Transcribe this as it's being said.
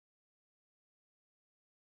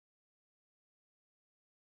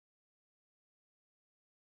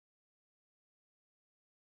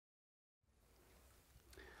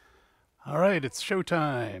All right, it's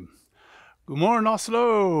showtime. God morgen,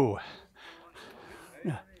 Oslo!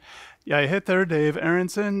 Jeg heter Dave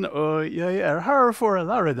Aronson, og jeg her for å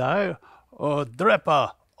lære deg å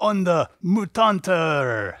drepe onde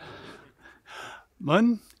mutanter.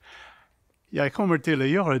 Men jeg kommer til å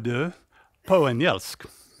gjøre det på engelsk.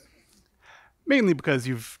 Mainly because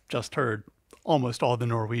you've just heard almost all the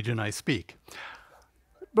Norwegian I speak.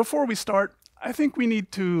 Before we start, I think we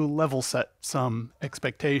need to level set some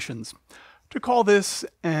expectations. To call this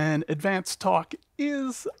an advanced talk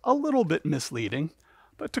is a little bit misleading,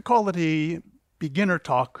 but to call it a beginner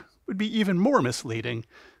talk would be even more misleading.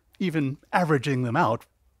 Even averaging them out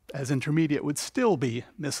as intermediate would still be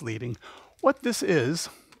misleading. What this is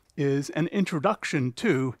an introduction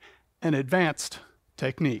to an advanced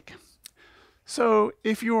technique. So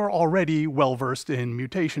if you're already well-versed in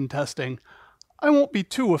mutation testing, I won't be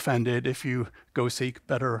too offended if you go seek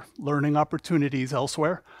better learning opportunities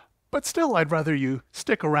elsewhere, but still I'd rather you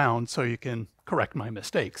stick around so you can correct my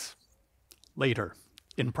mistakes later,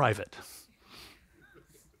 in private.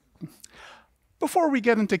 Before we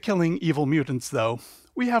get into killing evil mutants, though,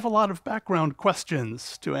 we have a lot of background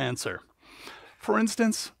questions to answer. For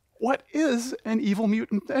instance, what is an evil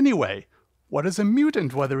mutant anyway? What is a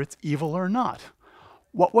mutant, whether it's evil or not?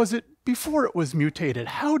 What was it before it was mutated?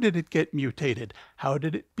 How did it get mutated? How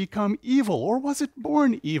did it become evil? Or was it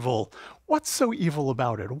born evil? What's so evil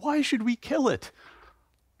about it? Why should we kill it?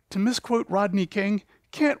 To misquote Rodney King,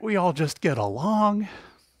 can't we all just get along?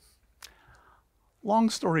 Long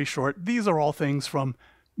story short, these are all things from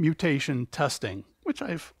mutation testing, which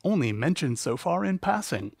I've only mentioned so far in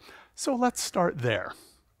passing. So let's start there.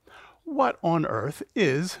 What on earth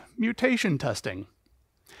is mutation testing?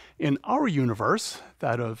 In our universe,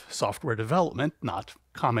 that of software development, not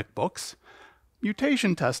comic books,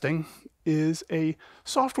 mutation testing is a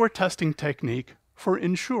software testing technique for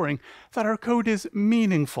ensuring that our code is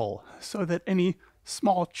meaningful so that any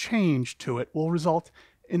small change to it will result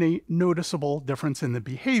in a noticeable difference in the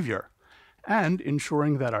behavior, and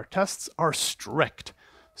ensuring that our tests are strict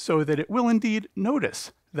so that it will indeed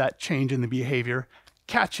notice that change in the behavior,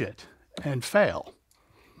 catch it, and fail.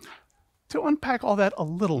 To unpack all that a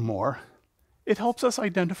little more, it helps us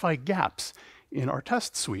identify gaps in our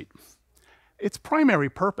test suite. Its primary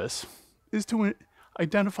purpose is to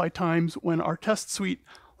identify times when our test suite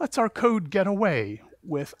lets our code get away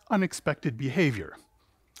with unexpected behavior.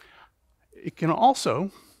 It can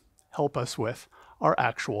also help us with our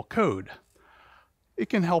actual code. It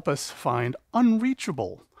can help us find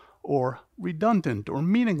unreachable or redundant or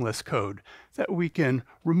meaningless code that we can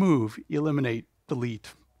remove, eliminate,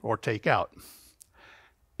 delete, or take out.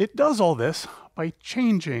 It does all this by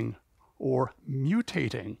changing or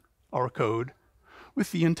mutating our code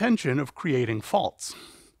with the intention of creating faults.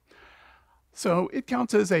 So it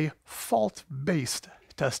counts as a fault-based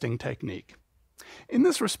testing technique. In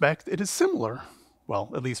this respect, it is similar,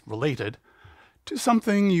 well, at least related, to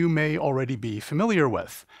something you may already be familiar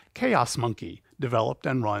with, Chaos Monkey, developed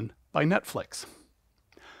and run by Netflix.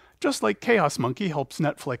 Just like Chaos Monkey helps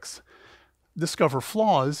Netflix discover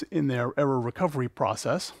flaws in their error recovery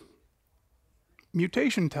process,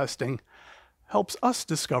 mutation testing helps us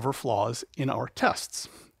discover flaws in our tests,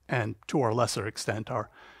 and to a lesser extent, our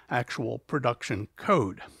actual production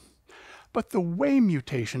code. But the way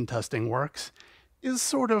mutation testing works is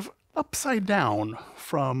sort of upside down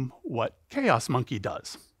from what Chaos Monkey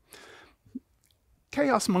does.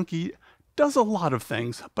 Chaos Monkey does a lot of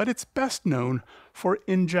things, but it's best known for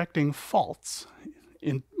injecting faults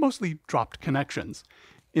in mostly dropped connections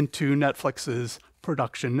into Netflix's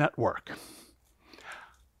production network.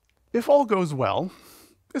 If all goes well,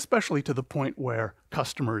 especially to the point where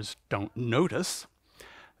customers don't notice,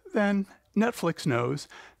 then Netflix knows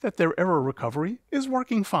that their error recovery is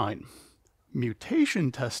working fine.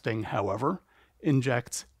 Mutation testing, however,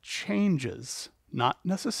 injects changes, not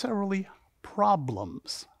necessarily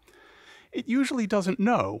problems. It usually doesn't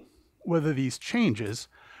know whether these changes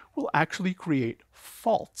will actually create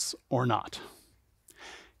faults or not.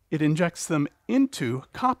 It injects them into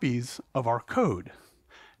copies of our code,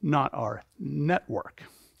 not our network.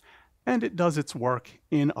 And it does its work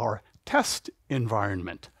in our test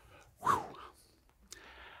environment. Whew.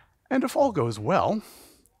 And if all goes well,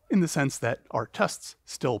 in the sense that our tests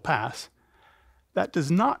still pass, that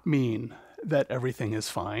does not mean that everything is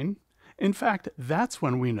fine. In fact, that's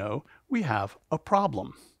when we know we have a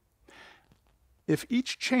problem. If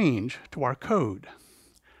each change to our code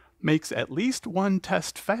makes at least one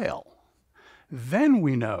test fail, then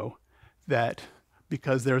we know that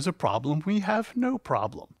because there's a problem, we have no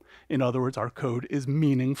problem. In other words, our code is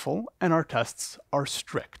meaningful and our tests are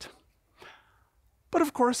strict. But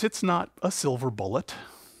of course, it's not a silver bullet.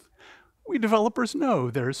 We developers know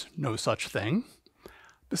there's no such thing.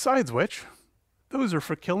 Besides which, those are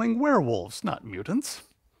for killing werewolves, not mutants.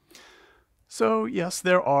 So yes,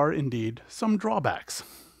 there are indeed some drawbacks.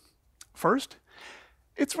 First,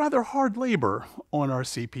 it's rather hard labor on our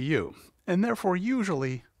CPU, and therefore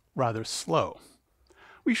usually rather slow.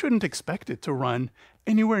 We shouldn't expect it to run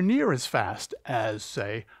anywhere near as fast as,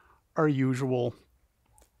 say, our usual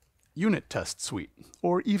unit test suite,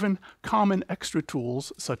 or even common extra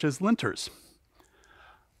tools such as linters.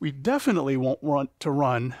 We definitely won't want to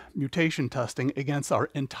run mutation testing against our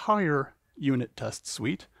entire unit test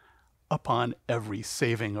suite upon every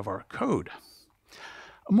saving of our code.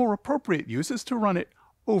 A more appropriate use is to run it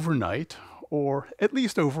overnight, or at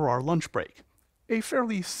least over our lunch break. A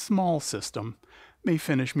fairly small system may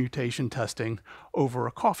finish mutation testing over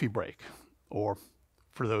a coffee break, or,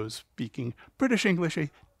 for those speaking British English,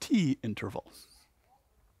 a tea interval.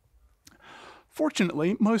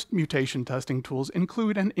 Fortunately, most mutation testing tools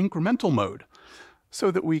include an incremental mode,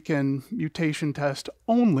 so that we can mutation test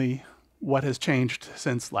only what has changed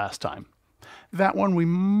since last time. That one we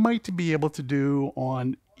might be able to do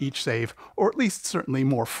on each save, or at least certainly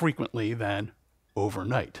more frequently than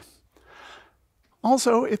overnight.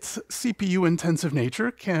 Also, its CPU-intensive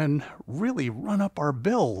nature can really run up our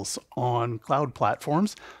bills on cloud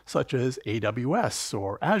platforms such as AWS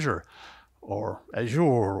or Azure,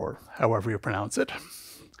 or however you pronounce it.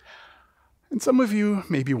 And some of you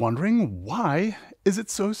may be wondering, why is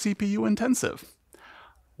it so CPU-intensive?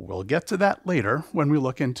 We'll get to that later when we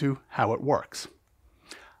look into how it works.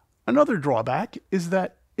 Another drawback is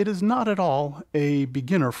that it is not at all a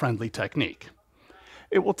beginner-friendly technique.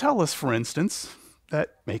 It will tell us, for instance,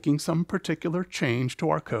 that making some particular change to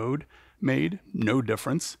our code made no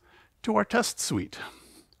difference to our test suite.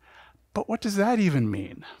 But what does that even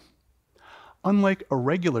mean? Unlike a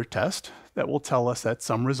regular test that will tell us that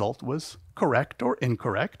some result was correct or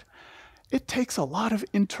incorrect, it takes a lot of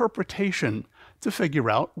interpretation to figure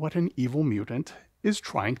out what an evil mutant is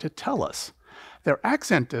trying to tell us. Their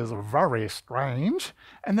accent is very strange,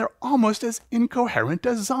 and they're almost as incoherent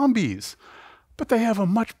as zombies. But they have a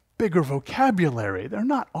much bigger vocabulary. They're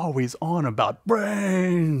not always on about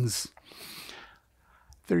brains.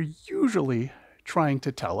 They're usually trying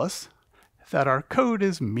to tell us that our code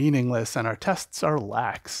is meaningless and our tests are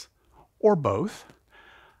lax, or both,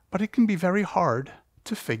 but it can be very hard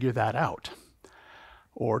to figure that out,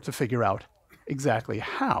 or to figure out exactly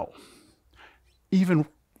how. Even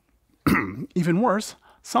worse,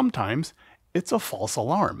 sometimes it's a false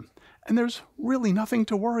alarm, and there's really nothing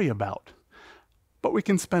to worry about. But we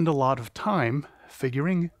can spend a lot of time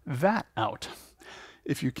figuring that out.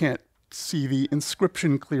 If you can't see the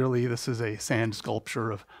inscription clearly, this is a sand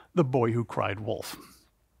sculpture of the boy who cried wolf.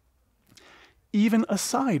 Even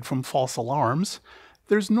aside from false alarms,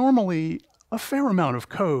 there's normally a fair amount of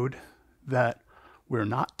code that we're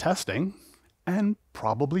not testing and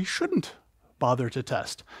probably shouldn't bother to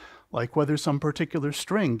test, like whether some particular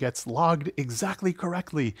string gets logged exactly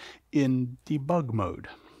correctly in debug mode.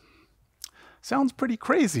 Sounds pretty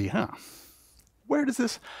crazy, huh? Where does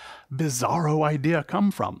this bizarro idea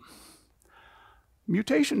come from?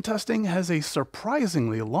 Mutation testing has a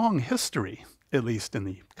surprisingly long history, at least in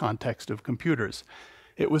the context of computers.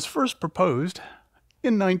 It was first proposed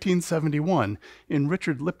in 1971 in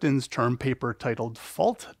Richard Lipton's term paper titled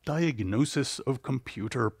Fault Diagnosis of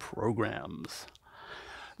Computer Programs.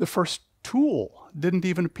 The first tool didn't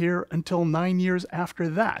even appear until 9 years after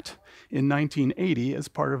that, in 1980, as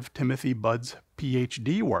part of Timothy Budd's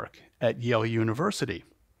PhD work at Yale University.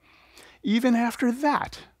 Even after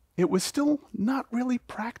that, it was still not really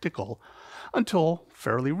practical until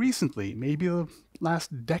fairly recently, maybe the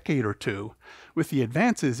last decade or two, with the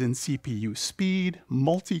advances in CPU speed,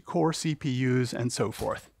 multi-core CPUs, and so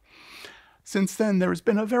forth. Since then, there has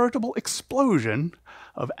been a veritable explosion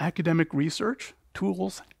of academic research,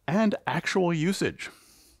 tools, and actual usage.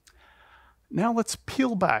 Now let's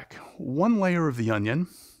peel back one layer of the onion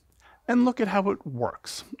and look at how it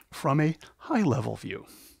works from a high-level view.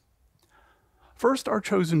 First, our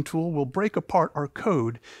chosen tool will break apart our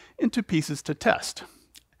code into pieces to test.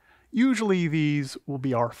 Usually these will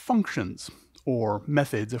be our functions, or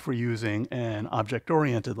methods if we're using an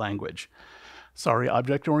object-oriented language. Sorry,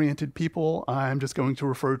 object-oriented people, I'm just going to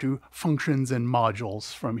refer to functions and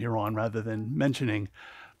modules from here on rather than mentioning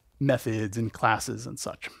methods and classes and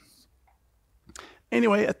such.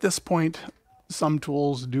 Anyway, at this point, some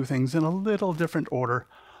tools do things in a little different order,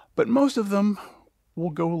 but most of them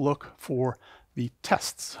will go look for the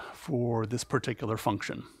tests for this particular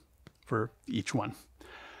function, for each one.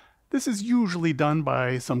 This is usually done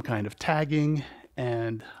by some kind of tagging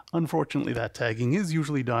and unfortunately that tagging is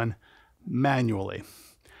usually done manually.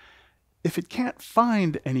 If it can't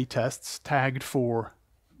find any tests tagged for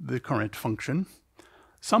the current function,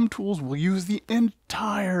 some tools will use the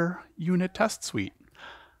entire unit test suite,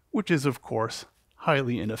 which is of course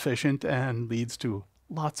highly inefficient and leads to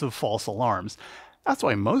lots of false alarms. That's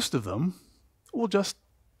why most of them will just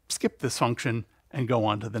skip this function and go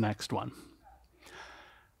on to the next one.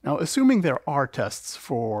 Now, assuming there are tests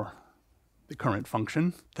for the current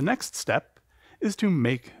function, the next step is to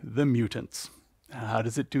make the mutants. How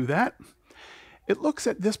does it do that? It looks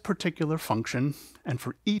at this particular function, and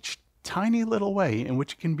for each tiny little way in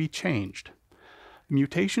which it can be changed, the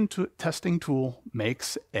mutation testing tool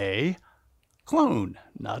makes a clone,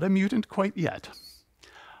 not a mutant quite yet.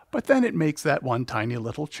 But then it makes that one tiny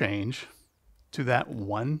little change to that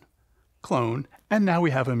one clone, and now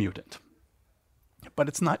we have a mutant. But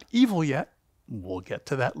it's not evil yet. We'll get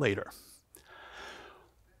to that later.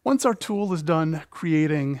 Once our tool is done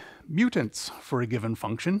creating mutants for a given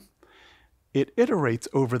function, it iterates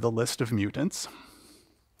over the list of mutants.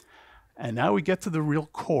 And now we get to the real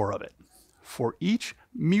core of it. For each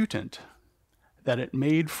mutant that it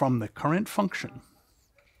made from the current function,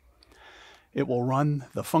 it will run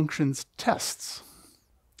the function's tests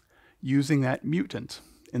using that mutant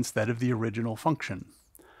instead of the original function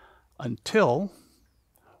until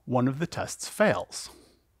one of the tests fails.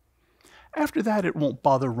 After that, it won't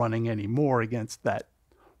bother running any more against that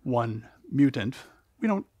one mutant. We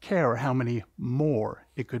don't care how many more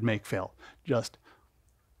it could make fail, just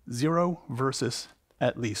 0 versus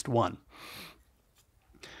at least 1.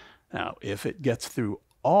 Now, if it gets through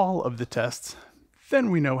all of the tests, then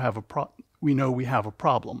we know we have a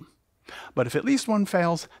problem. But if at least one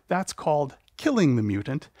fails, that's called killing the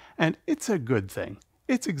mutant, and it's a good thing.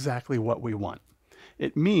 It's exactly what we want.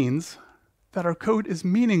 It means that our code is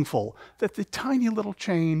meaningful, that the tiny little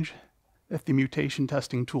change that the mutation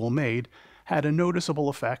testing tool made had a noticeable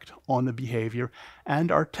effect on the behavior,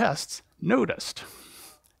 and our tests noticed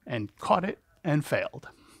and caught it and failed.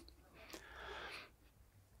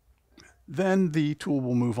 Then the tool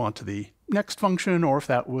will move on to the next function, or if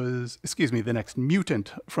that was, the next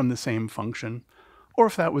mutant from the same function, or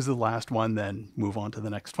if that was the last one, then move on to the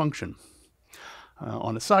next function.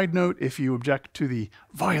 On a side note, if you object to the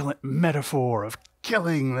violent metaphor of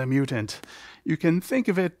killing the mutant, you can think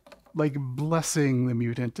of it like blessing the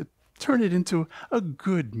mutant to turn it into a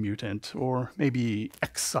good mutant, or maybe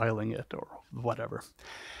exiling it, or whatever.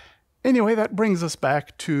 Anyway, that brings us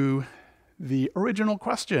back to the original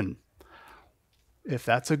question. If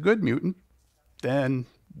that's a good mutant, then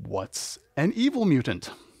what's an evil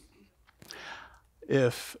mutant?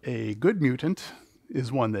 If a good mutant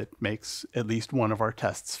is one that makes at least one of our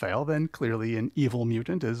tests fail, then clearly an evil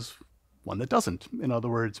mutant is one that doesn't. In other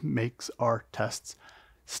words, makes our tests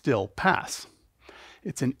still pass.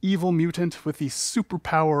 It's an evil mutant with the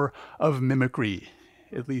superpower of mimicry,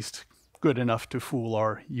 at least good enough to fool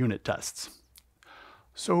our unit tests.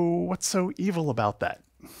 So what's so evil about that?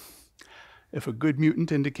 If a good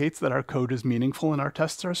mutant indicates that our code is meaningful and our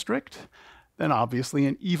tests are strict, then obviously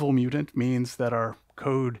an evil mutant means that our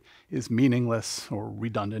code is meaningless or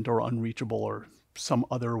redundant or unreachable or some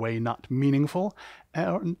other way not meaningful,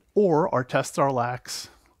 or our tests are lax,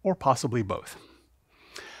 or possibly both.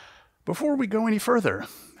 Before we go any further,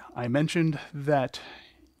 I mentioned that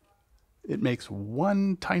it makes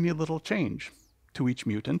one tiny little change to each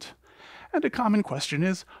mutant, and a common question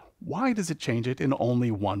is, why does it change it in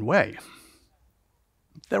only one way?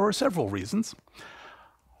 There are several reasons.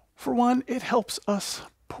 For one, it helps us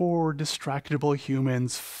poor, distractible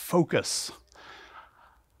humans focus.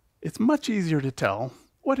 It's much easier to tell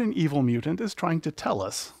what an evil mutant is trying to tell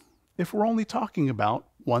us if we're only talking about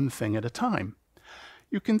one thing at a time.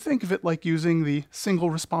 You can think of it like using the single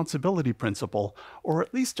responsibility principle, or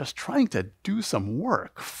at least just trying to do some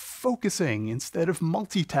work, focusing instead of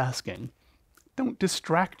multitasking. Don't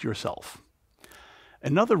distract yourself.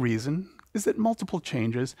 Another reason is that multiple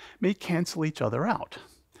changes may cancel each other out.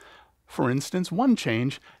 For instance, one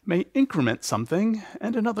change may increment something,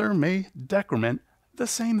 and another may decrement the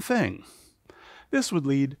same thing. This would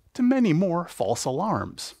lead to many more false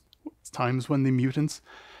alarms. Times when the mutants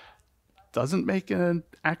doesn't make an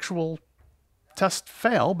actual test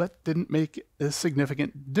fail, but didn't make a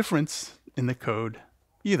significant difference in the code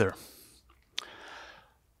either.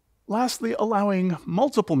 Lastly, allowing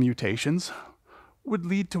multiple mutations would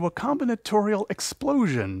lead to a combinatorial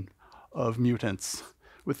explosion of mutants,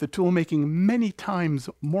 with the tool making many times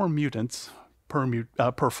more mutants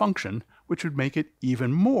per function, which would make it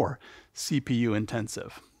even more CPU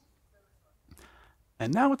intensive.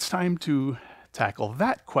 And now it's time to tackle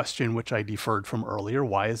that question which I deferred from earlier.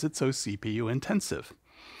 Why is it so CPU intensive?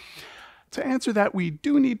 To answer that, we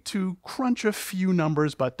do need to crunch a few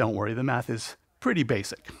numbers, but don't worry, the math is pretty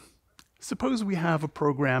basic. Suppose we have a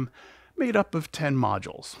program made up of 10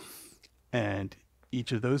 modules, and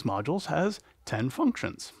each of those modules has 10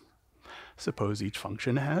 functions. Suppose each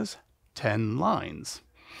function has 10 lines,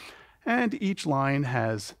 and each line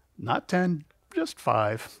has not 10, just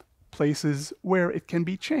 5 places where it can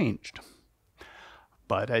be changed.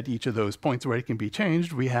 But at each of those points where it can be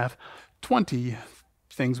changed, we have 20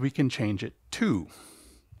 things we can change it to.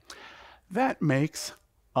 That makes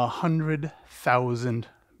 100,000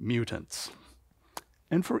 mutants.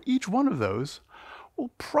 And for each one of those,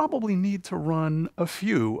 we'll probably need to run a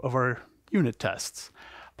few of our unit tests,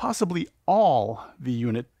 possibly all the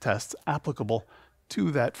unit tests applicable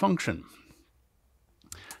to that function.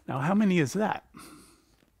 Now, how many is that?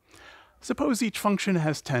 Suppose each function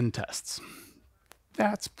has 10 tests.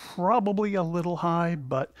 That's probably a little high,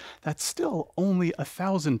 but that's still only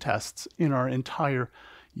 1,000 tests in our entire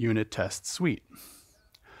unit test suite.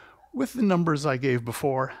 With the numbers I gave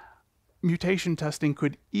before, mutation testing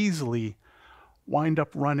could easily wind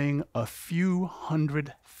up running a few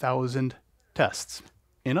 100,000 tests.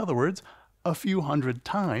 In other words, a few hundred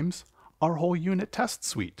times our whole unit test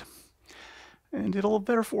suite. And it'll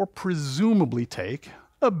therefore presumably take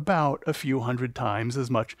about a few hundred times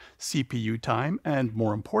as much CPU time and,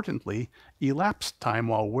 more importantly, elapsed time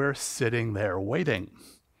while we're sitting there waiting.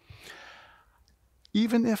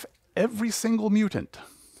 Even if every single mutant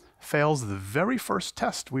fails the very first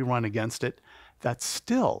test we run against it, that's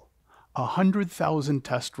still 100,000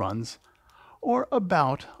 test runs, or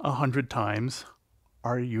about 100 times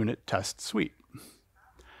our unit test suite.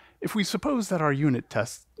 If we suppose that our unit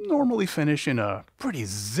tests normally finish in a pretty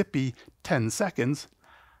zippy 10 seconds,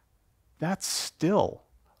 that's still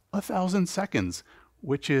 1,000 seconds,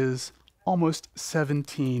 which is almost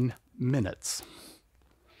 17 minutes.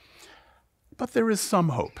 But there is some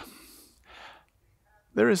hope.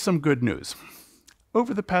 There is some good news.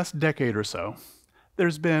 Over the past decade or so,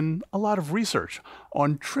 there's been a lot of research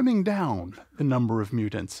on trimming down the number of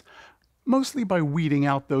mutants, mostly by weeding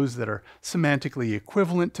out those that are semantically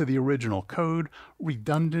equivalent to the original code,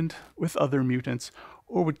 redundant with other mutants,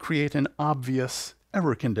 or would create an obvious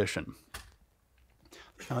error condition.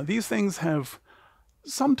 These things have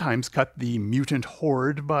sometimes cut the mutant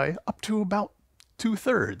horde by up to about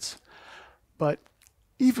 2/3. But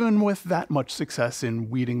even with that much success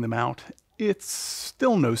in weeding them out, it's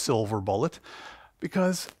still no silver bullet,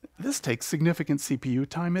 because this takes significant CPU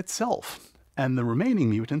time itself, and the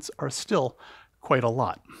remaining mutants are still quite a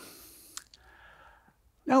lot.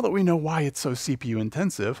 Now that we know why it's so CPU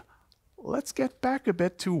intensive, let's get back a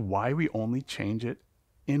bit to why we only change it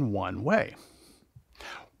in one way.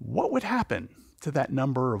 What would happen to that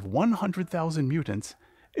number of 100,000 mutants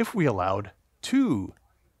if we allowed 2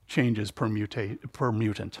 changes per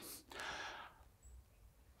mutant?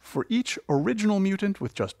 For each original mutant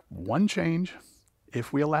with just 1 change,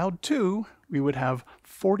 if we allowed 2, we would have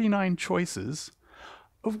 49 choices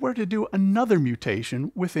of where to do another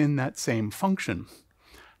mutation within that same function,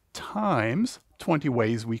 times 20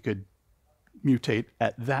 ways we could mutate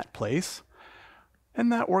at that place, and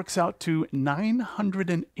that works out to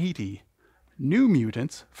 980 new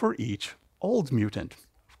mutants for each old mutant.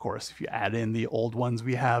 Of course, if you add in the old ones,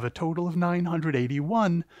 we have a total of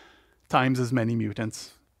 981 times as many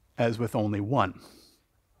mutants as with only 1.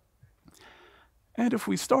 And if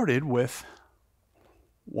we started with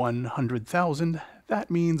 100,000, that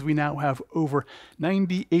means we now have over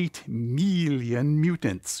 98 million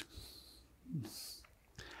mutants.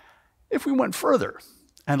 If we went further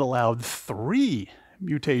and allowed 3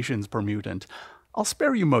 mutations per mutant, I'll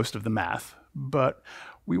spare you most of the math, but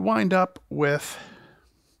we wind up with...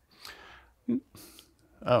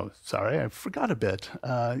 Oh, sorry, I forgot a bit.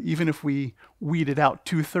 Even if we weeded out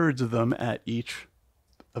 2/3 of them at each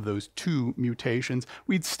of those 2 mutations,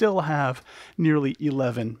 we'd still have nearly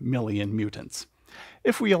 11 million mutants.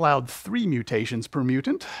 If we allowed 3 mutations per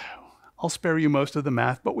mutant, I'll spare you most of the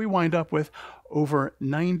math, but we wind up with over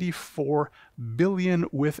 94 billion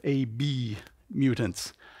with a B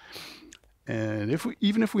mutants. And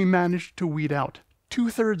even if we managed to weed out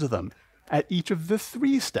 2/3 of them at each of the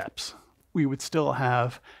 3 steps, we would still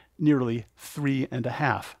have nearly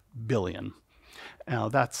 3.5 billion. Now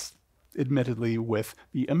that's admittedly with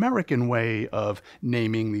the American way of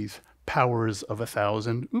naming these powers of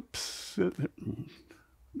 1,000. Oops.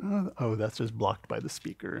 Oh, that's just blocked by the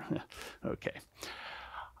speaker. Okay.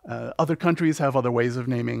 Other countries have other ways of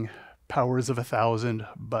naming powers of 1,000,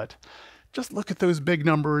 but Just look at those big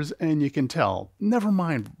numbers and you can tell. Never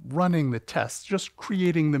mind running the tests, just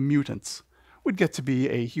creating the mutants would get to be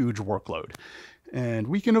a huge workload. And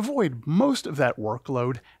we can avoid most of that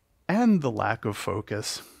workload and the lack of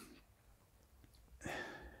focus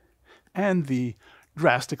and the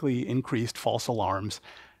drastically increased false alarms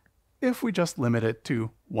if we just limit it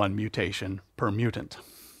to one mutation per mutant.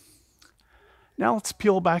 Now let's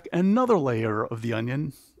peel back another layer of the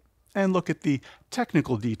onion and look at the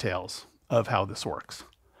technical details of how this works.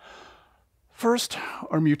 First,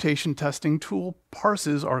 our mutation testing tool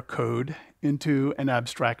parses our code into an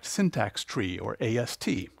abstract syntax tree, or AST.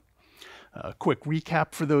 A quick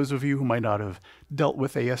recap for those of you who might not have dealt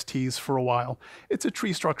with ASTs for a while. It's a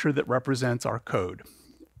tree structure that represents our code.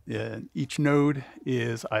 Each node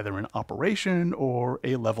is either an operation or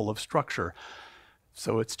a level of structure.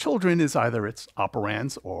 So its children is either its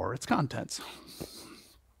operands or its contents.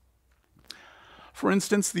 For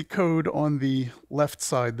instance, the code on the left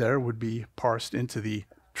side there would be parsed into the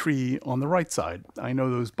tree on the right side. I know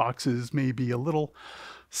those boxes may be a little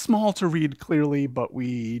small to read clearly, but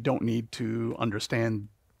we don't need to understand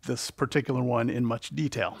this particular one in much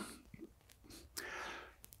detail.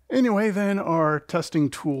 Anyway, then our testing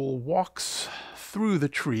tool walks through the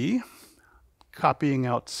tree, copying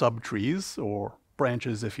out subtrees, or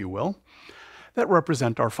branches if you will, that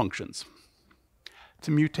represent our functions.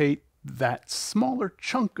 To mutate that smaller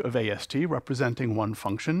chunk of AST representing one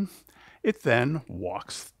function, it then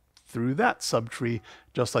walks through that subtree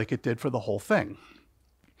just like it did for the whole thing.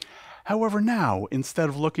 However, now, instead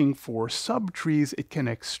of looking for subtrees it can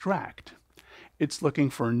extract, it's looking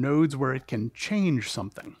for nodes where it can change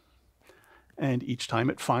something. And each time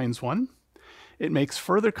it finds one, it makes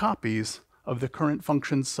further copies of the current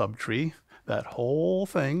function subtree, that whole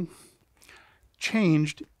thing,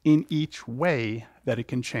 changed in each way that it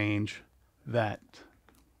can change that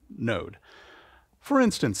node. For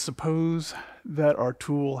instance, suppose that our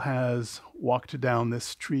tool has walked down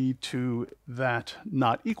this tree to that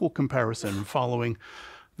not equal comparison following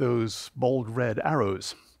those bold red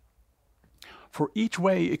arrows. For each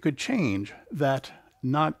way it could change that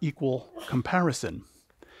not equal comparison,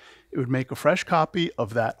 it would make a fresh copy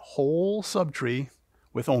of that whole subtree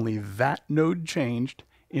with only that node changed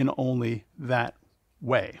in only that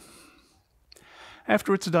way.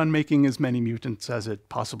 After it's done making as many mutants as it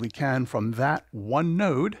possibly can from that one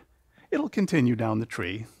node, it'll continue down the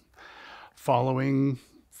tree, following,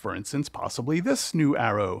 for instance, possibly this new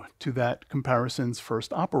arrow to that comparison's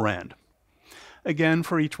first operand. Again,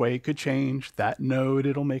 for each way it could change that node,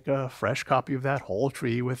 it'll make a fresh copy of that whole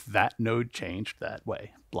tree with that node changed that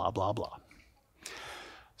way, blah, blah, blah.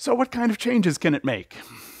 So what kind of changes can it make?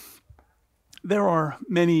 There are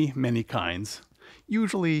many, many kinds.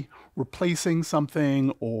 Usually replacing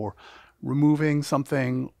something or removing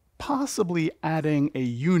something, possibly adding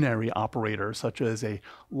a unary operator such as a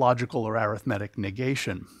logical or arithmetic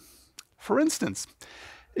negation. For instance,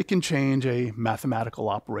 it can change a mathematical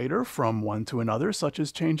operator from one to another, such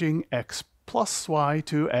as changing x plus y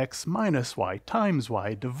to x minus y times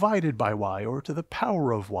y divided by y or to the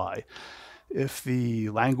power of y. If the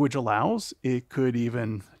language allows, it could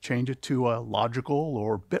even change it to a logical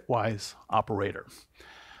or bitwise operator.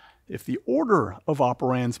 If the order of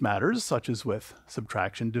operands matters, such as with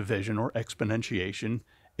subtraction, division, or exponentiation,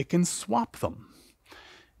 it can swap them.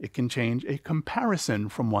 It can change a comparison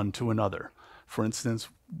from one to another. For instance,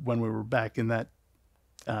 when we were back in that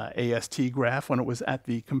AST graph, when it was at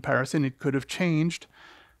the comparison, it could have changed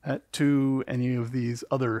to any of these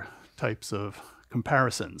other types of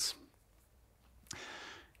comparisons.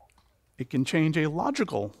 It can change a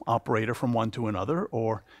logical operator from one to another,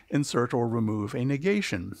 or insert or remove a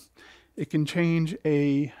negation. It can change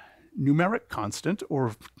a numeric constant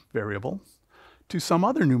or variable to some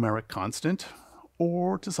other numeric constant,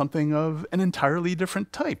 or to something of an entirely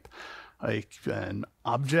different type, like an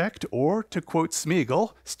object, or, to quote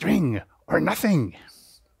Smeagol, string or nothing.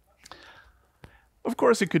 Of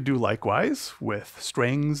course, it could do likewise with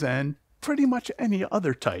strings and pretty much any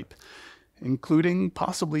other type, including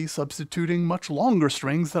possibly substituting much longer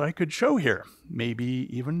strings that I could show here, maybe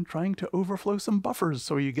even trying to overflow some buffers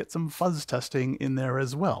so you get some fuzz testing in there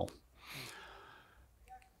as well.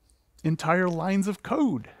 Entire lines of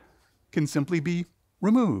code can simply be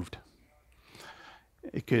removed.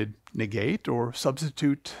 It could negate or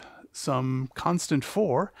substitute some constant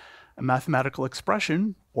for a mathematical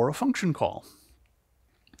expression or a function call.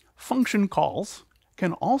 Function calls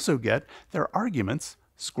can also get their arguments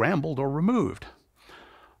scrambled or removed.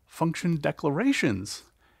 Function declarations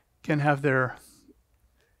can have their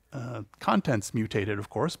contents mutated, of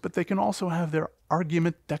course, but they can also have their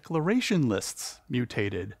argument declaration lists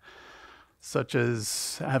mutated. such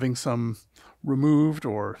as having some removed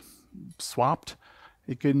or swapped.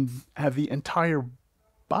 It can have the entire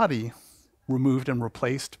body removed and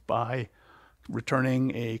replaced by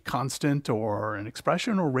returning a constant or an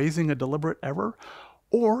expression or raising a deliberate error,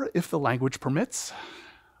 or if the language permits,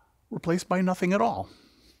 replaced by nothing at all.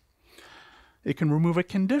 It can remove a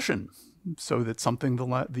condition so that something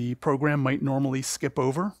the program might normally skip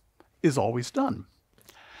over is always done.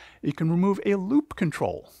 It can remove a loop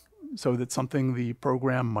control so that something the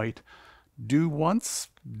program might do once,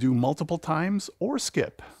 do multiple times, or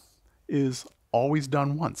skip is always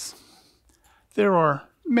done once. There are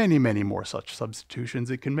many, many more such substitutions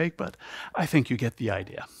it can make, but I think you get the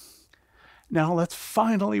idea. Now let's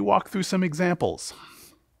finally walk through some examples.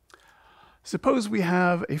 Suppose we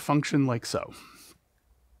have a function like so.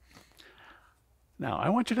 Now I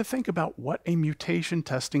want you to think about what a mutation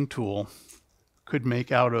testing tool could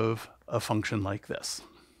make out of a function like this.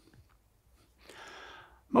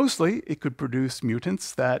 Mostly, it could produce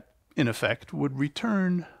mutants that, in effect, would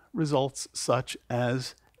return results such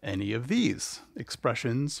as any of these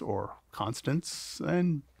expressions or constants,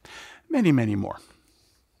 and many, many more.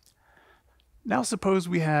 Now suppose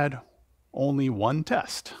we had only one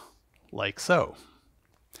test, like so.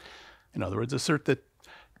 In other words, assert that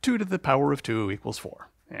 2 to the power of 2 equals 4.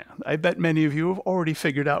 Yeah, I bet many of you have already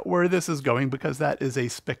figured out where this is going because that is a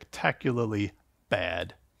spectacularly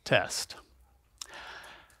bad test.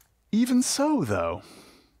 Even so, though,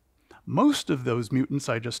 most of those mutants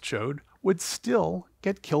I just showed would still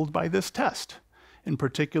get killed by this test, in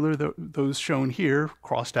particular those shown here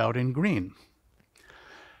crossed out in green.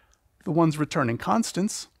 The ones returning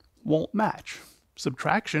constants won't match.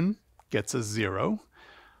 Subtraction gets us 0,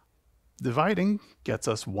 dividing gets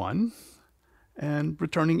us 1, and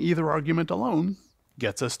returning either argument alone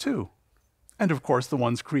gets us 2. And of course, the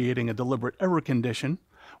ones creating a deliberate error condition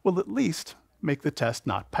will at least make the test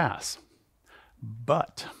not pass.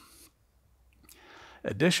 But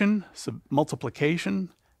addition,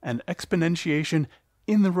 multiplication, and exponentiation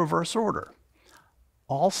in the reverse order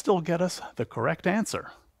all still get us the correct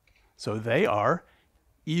answer. So they are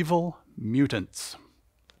evil mutants.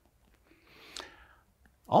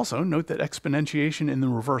 Also, note that exponentiation in the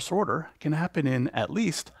reverse order can happen in at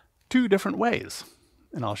least 2 different ways,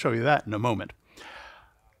 and I'll show you that in a moment.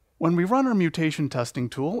 When we run our mutation testing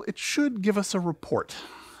tool, it should give us a report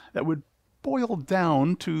that would boil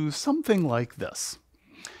down to something like this.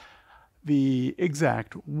 The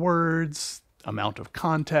exact words, amount of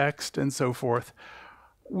context, and so forth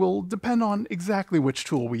will depend on exactly which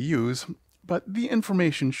tool we use, but the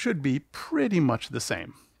information should be pretty much the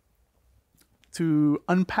same. To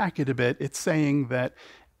unpack it a bit, it's saying that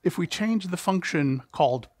if we change the function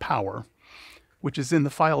called power, which is in the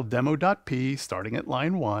file demo.p starting at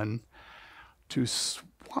line 1, to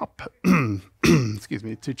swap, excuse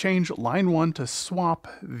me, to change line 1 to swap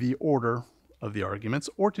the order of the arguments,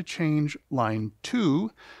 or to change line 2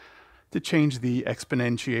 to change the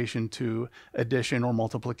exponentiation to addition or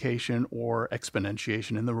multiplication or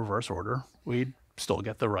exponentiation in the reverse order, we'd still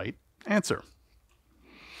get the right answer.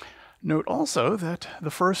 Note also that the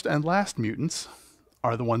first and last mutants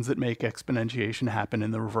are the ones that make exponentiation happen in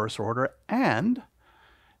the reverse order, and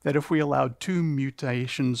that if we allowed 2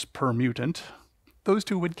 mutations per mutant, those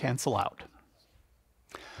 2 would cancel out.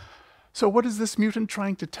 So what is this mutant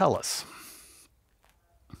trying to tell us?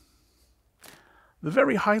 The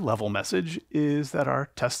very high-level message is that our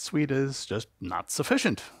test suite is just not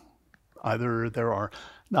sufficient. Either there are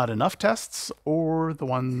not enough tests, or the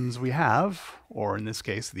ones we have, or in this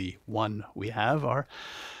case the one we have, are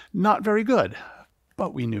not very good.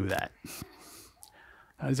 But we knew that.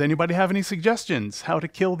 Does anybody have any suggestions how to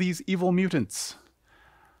kill these evil mutants?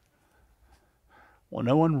 Will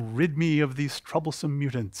no one rid me of these troublesome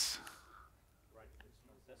mutants?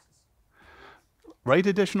 Write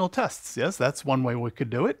additional tests. Yes, that's one way we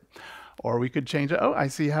could do it. Or we could change it. Oh, I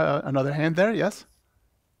see another hand there. Yes?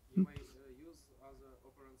 You might use other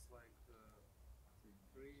operands like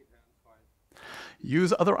 3 and 5.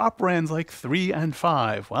 Use other operands like 3 and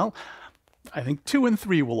 5. Well, I think 2 and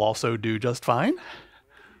 3 will also do just fine.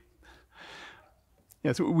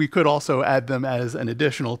 Yes, we could also add them as an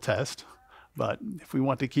additional test, but if we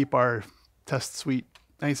want to keep our test suite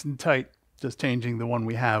nice and tight, just changing the one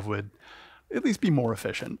we have would at least be more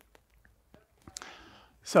efficient.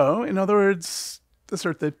 So, in other words,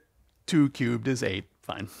 assert that 2 cubed is 8,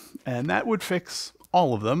 fine. And that would fix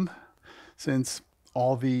all of them, since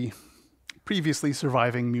all the previously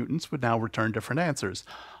surviving mutants would now return different answers.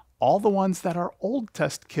 All the ones that our old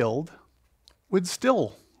test killed would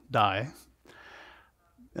still die,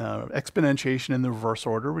 Exponentiation in the reverse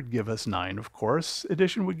order would give us 9, of course.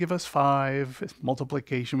 Addition would give us 5.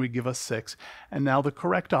 Multiplication would give us 6. And now the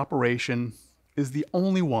correct operation is the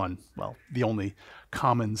only one, well, the only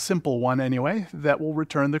common simple one anyway, that will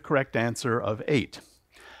return the correct answer of 8.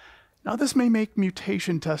 Now this may make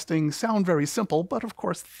mutation testing sound very simple, but of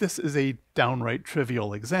course this is a downright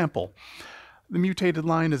trivial example. The mutated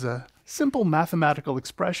line is a simple mathematical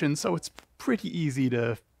expression, so it's pretty easy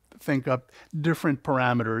to think up different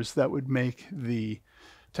parameters that would make the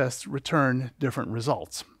test return different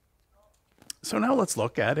results. So now let's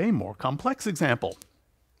look at a more complex example.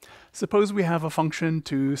 Suppose we have a function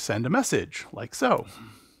to send a message, like so.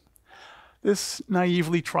 This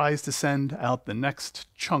naively tries to send out the next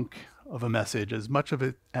chunk of a message, as much of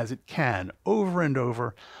it as it can, over and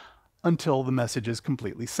over, until the message is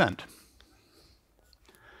completely sent.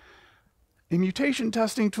 A mutation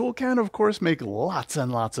testing tool can, of course, make lots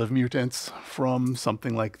and lots of mutants from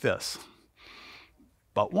something like this.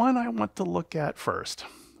 But one I want to look at first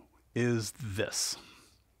is this.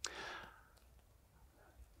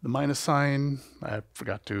 The minus sign, I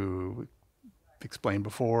forgot to explain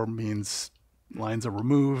before, means lines are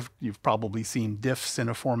removed. You've probably seen diffs in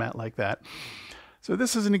a format like that. So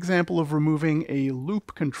this is an example of removing a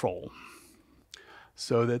loop control,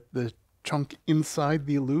 so that the chunk inside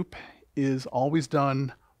the loop is always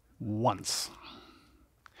done once.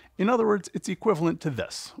 In other words, it's equivalent to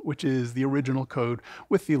this, which is the original code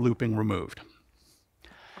with the looping removed.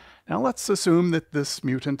 Now let's assume that this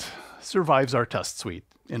mutant survives our test suite.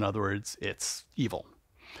 In other words, it's evil.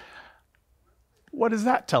 What is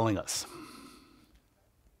that telling us?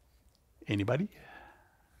 Anybody?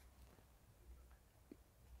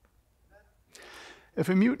 If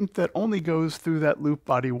a mutant that only goes through that loop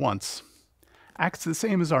body once acts the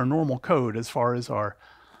same as our normal code as far as our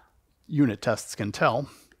unit tests can tell,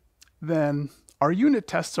 then our unit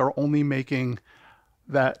tests are only making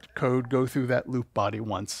that code go through that loop body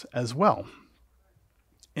once as well.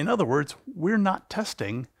 In other words, we're not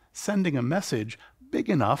testing sending a message big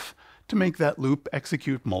enough to make that loop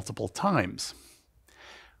execute multiple times,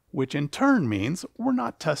 which in turn means we're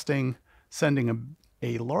not testing sending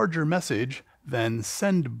a larger message than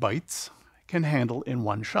send bytes can handle in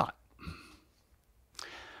one shot.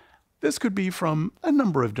 This could be from a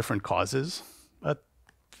number of different causes, but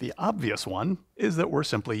the obvious one is that we're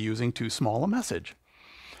simply using too small a message.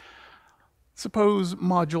 Suppose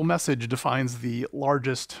module message defines the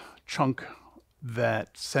largest chunk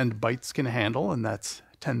that send bytes can handle, and that's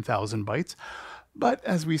 10,000 bytes. But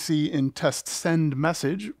as we see in test send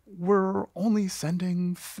message, we're only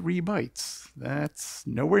sending 3 bytes. That's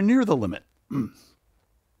nowhere near the limit.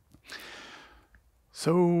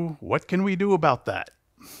 So what can we do about that?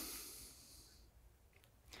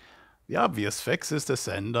 The obvious fix is to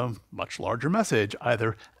send a much larger message,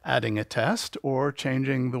 either adding a test or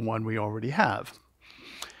changing the one we already have.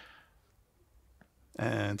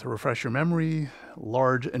 And to refresh your memory,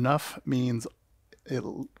 large enough means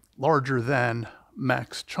larger than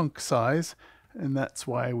max chunk size, and that's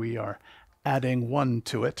why we are adding 1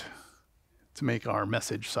 to it to make our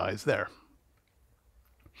message size there.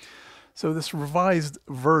 So this revised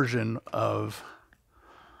version of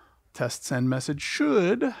test send message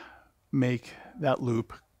should make that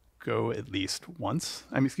loop go at least once,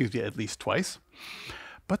 at least twice.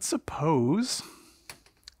 But suppose,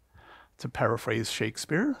 to paraphrase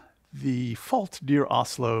Shakespeare, the fault, dear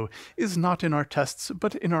Oslo, is not in our tests,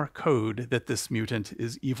 but in our code that this mutant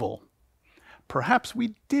is evil. Perhaps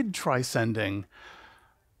we did try sending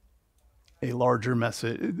a larger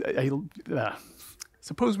message.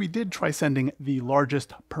 Suppose we did try sending the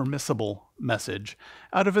largest permissible message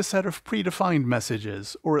out of a set of predefined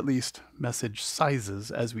messages, or at least message sizes,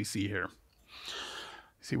 as we see here.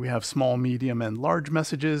 See, we have small, medium, and large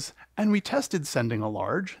messages, and we tested sending a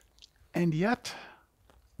large, and yet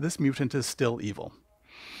this mutant is still evil.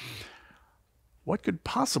 What could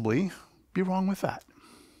possibly be wrong with that?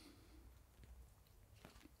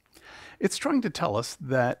 It's trying to tell us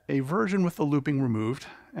that a version with the looping removed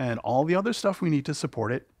and all the other stuff we need to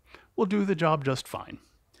support it will do the job just fine.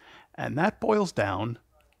 And that boils down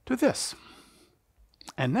to this.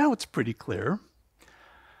 And now it's pretty clear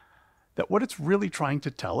that what it's really trying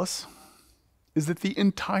to tell us is that the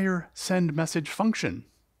entire send message function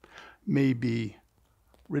may be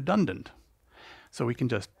redundant. So we can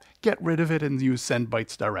just get rid of it and use send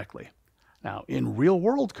bytes directly. Now, in real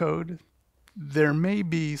world code, there may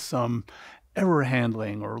be some error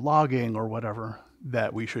handling or logging or whatever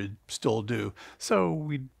that we should still do. So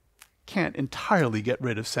we can't entirely get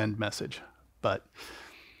rid of send message, but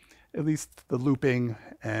at least the looping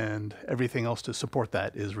and everything else to support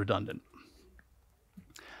that is redundant.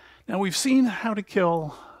 Now we've seen how to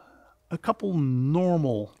kill a couple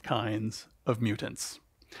normal kinds of mutants.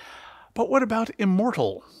 But what about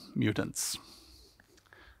immortal mutants?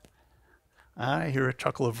 I hear a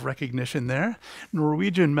chuckle of recognition there.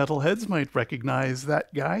 Norwegian metalheads might recognize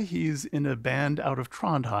that guy. He's in a band out of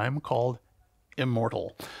Trondheim called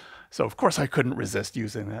Immortal. So of course I couldn't resist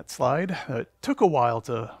using that slide. It took a while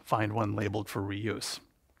to find one labeled for reuse.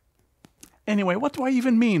 Anyway, what do I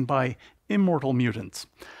even mean by immortal mutants?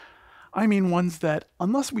 I mean ones that,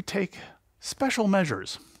 unless we take special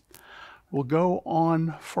measures, will go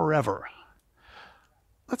on forever.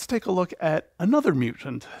 Let's take a look at another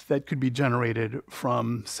mutant that could be generated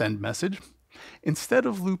from send message. Instead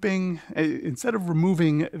of removing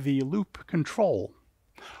the loop control,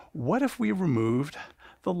 what if we removed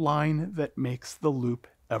the line that makes the loop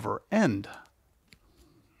ever end?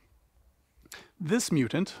 This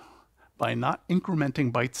mutant, by not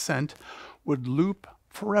incrementing bytes sent, would loop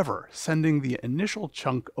forever, sending the initial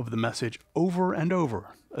chunk of the message over and over,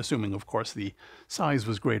 assuming, of course, the size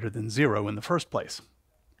was greater than 0 in the first place.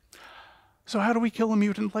 So how do we kill a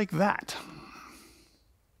mutant like that?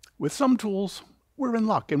 With some tools, we're in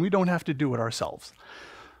luck and we don't have to do it ourselves.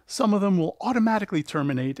 Some of them will automatically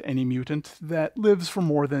terminate any mutant that lives for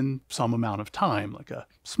more than some amount of time, like a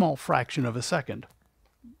small fraction of a second.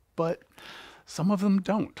 But some of them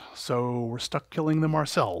don't, so we're stuck killing them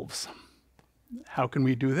ourselves. How can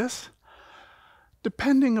we do this?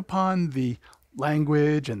 Depending upon the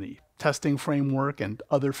language and the testing framework and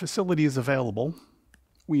other facilities available,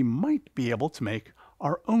 we might be able to make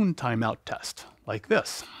our own timeout test, like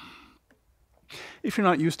this. If you're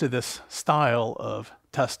not used to this style of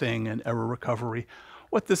testing and error recovery,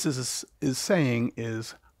 what this is saying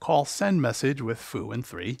is call send message with foo and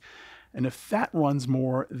 3, and if that runs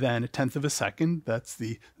more than 1/10 of a second, that's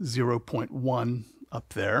the 0.1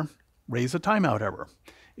 up there, raise a timeout error.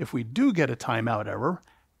 If we do get a timeout error,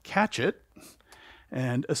 catch it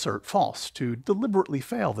and assert false to deliberately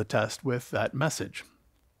fail the test with that message.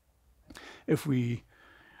 If we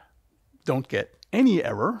don't get any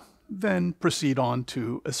error, then proceed on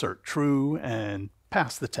to assert true and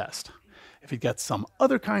pass the test. If it gets some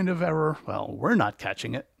other kind of error, well, we're not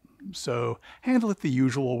catching it. So handle it the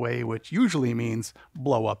usual way, which usually means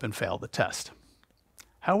blow up and fail the test.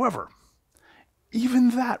 However, even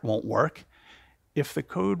that won't work if the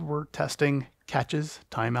code we're testing catches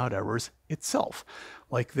timeout errors itself,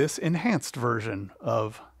 like this enhanced version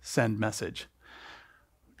of send message,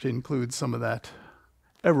 which includes some of that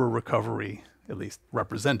error recovery, at least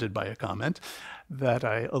represented by a comment, that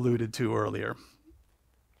I alluded to earlier.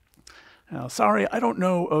 Now, sorry, I don't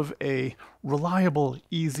know of a reliable,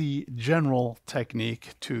 easy, general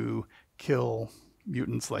technique to kill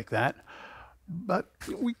mutants like that, but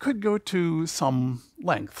we could go to some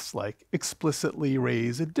lengths, like explicitly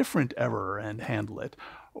raise a different error and handle it,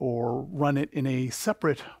 or run it in a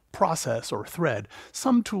separate process or thread.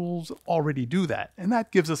 Some tools already do that, and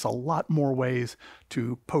that gives us a lot more ways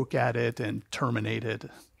to poke at it and terminate it.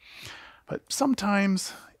 But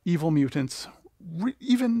sometimes evil mutants,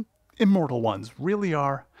 even immortal ones, really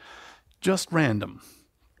are just random.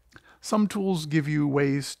 Some tools give you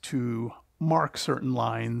ways to mark certain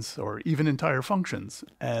lines or even entire functions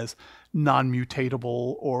as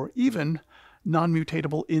non-mutatable or even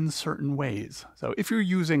non-mutatable in certain ways. So if you're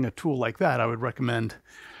using a tool like that, I would recommend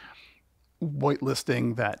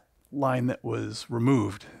whitelisting that line that was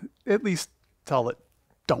removed. At least tell it,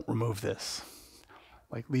 don't remove this.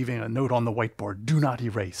 Like leaving a note on the whiteboard, do not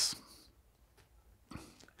erase.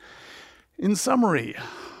 In summary,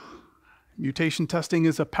 mutation testing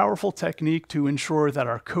is a powerful technique to ensure that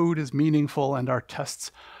our code is meaningful and our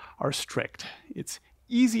tests are strict. It's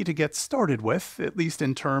easy to get started with, at least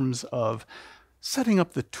in terms of setting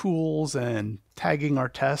up the tools and tagging our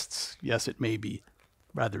tests. Yes, it may be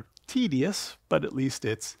rather tedious, but at least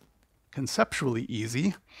it's conceptually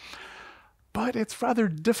easy. But it's rather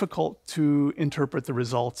difficult to interpret the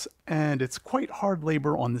results, and it's quite hard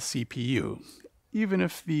labor on the CPU. Even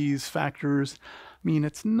if these factors mean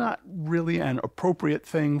it's not really an appropriate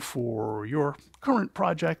thing for your current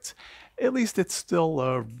projects, at least it's still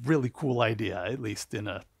a really cool idea, at least in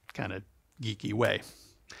a kind of geeky way.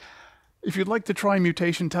 If you'd like to try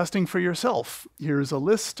mutation testing for yourself, here's a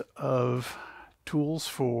list of tools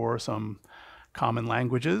for some common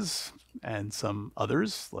languages and some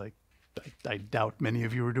others, like I doubt many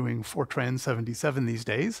of you are doing Fortran 77 these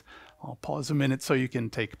days. I'll pause a minute so you can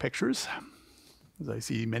take pictures, as I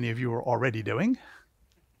see many of you are already doing.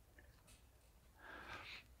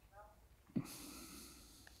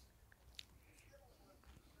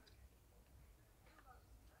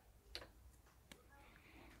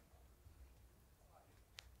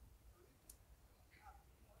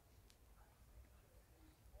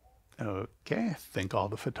 Okay, I think all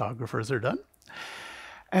the photographers are done.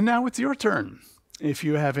 And now it's your turn. If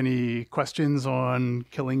you have any questions on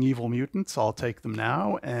killing evil mutants, I'll take them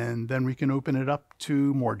now, and then we can open it up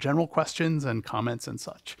to more general questions and comments and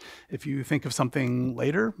such. If you think of something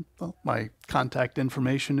later, well, my contact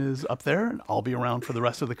information is up there, and I'll be around for the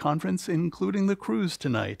rest of the conference, including the cruise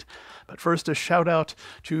tonight. But first, a shout out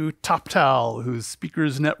to TopTal, whose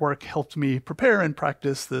speakers network helped me prepare and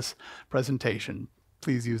practice this presentation.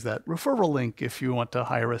 Please use that referral link if you want to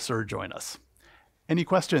hire us or join us. Any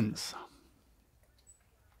questions?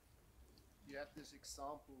 You had this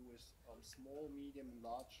example with small, medium, and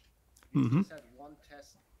large. Mm-hmm. You just had one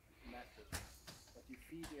test method, but you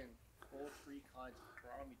feed in all three kinds of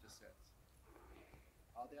parameter sets.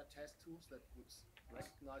 Are there test tools that would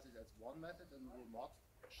recognize it as one method and will not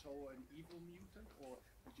show an evil mutant, or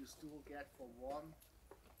would you still get for one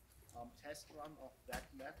test run of that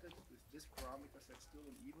method with this parameter set still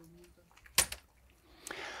an evil mutant?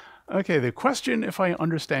 Okay, the question, if I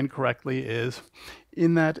understand correctly, is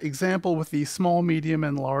in that example with the small, medium,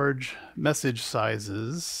 and large message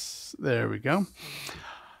sizes, there we go.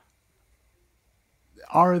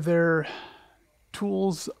 Are there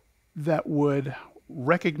tools that would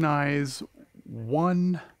recognize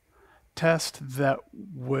one test that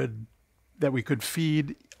we could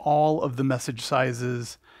feed all of the message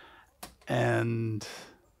sizes and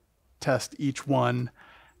test each one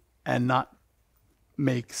and not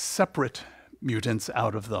make separate mutants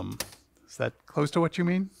out of them? Is that close to what you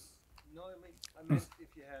mean? No, I meant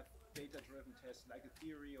if you have data-driven tests like a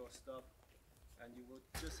theory or stuff, and you would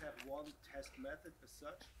just have one test method as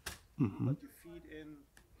such, but you feed in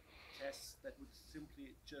tests that would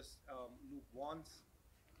simply just loop once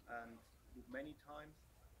and loop many times.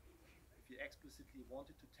 If you explicitly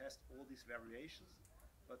wanted to test all these variations,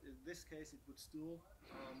 but in this case it would still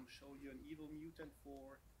show you an evil mutant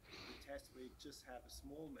for the test where you just have a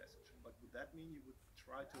small message. But would that mean you would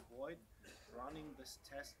try to avoid running this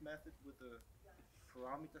test method with a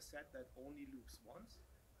parameter set that only loops once?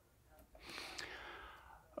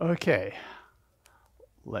 Okay.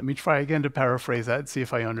 Let me try again to paraphrase that, see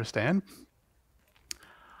if I understand.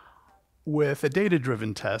 With a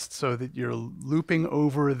data-driven test, so that you're looping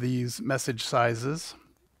over these message sizes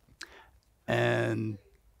and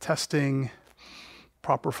testing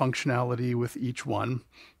proper functionality with each one,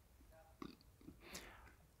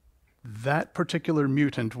 that particular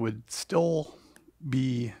mutant would still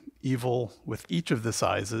be evil with each of the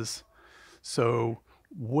sizes. So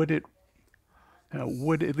would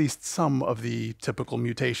at least some of the typical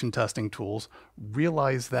mutation testing tools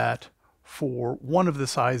realize that for one of the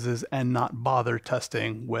sizes and not bother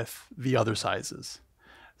testing with the other sizes?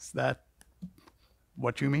 Is that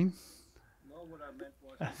what you mean? No, what I meant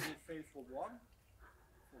was it will fail for one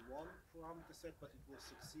parameter set, but it will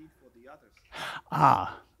succeed for the others.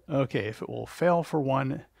 Ah, okay, if it will fail for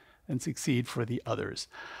one and succeed for the others.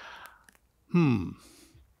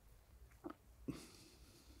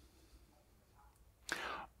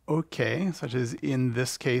 Okay, such as in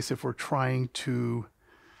this case, if we're trying to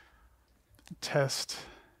test,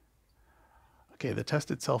 okay, the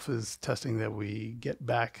test itself is testing that we get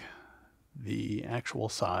back the actual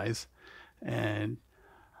size, and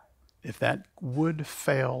if that would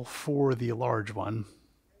fail for the large one,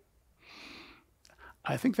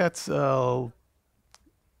 I think that's a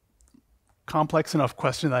complex enough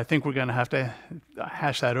question that I think we're going to have to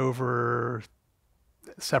hash that over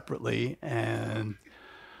separately and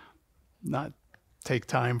not take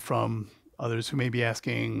time from others who may be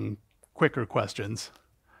asking quicker questions.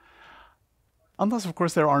 Unless, of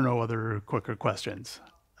course, there are no other quicker questions.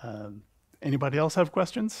 Anybody else have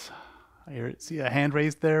questions? I see a hand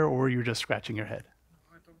raised there, or you're just scratching your head.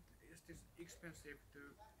 I thought, is this expensive to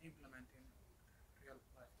implement in real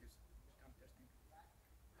life, this mutant testing?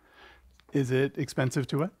 Is it expensive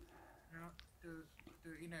to what? To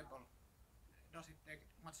enable, does it take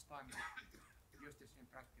much time to use this in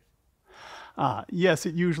practice? Yes,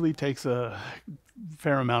 it usually takes a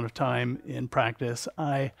fair amount of time in practice.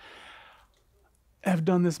 I have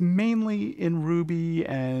done this mainly in Ruby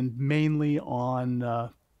and mainly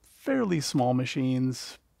on fairly small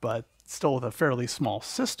machines, but still with a fairly small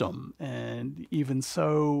system. And even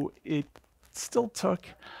so, it still took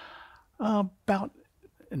about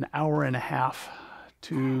an hour and a half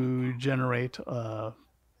to generate a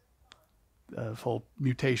full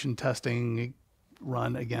mutation testing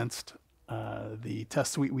run against the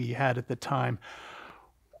test suite we had at the time,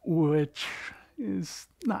 which is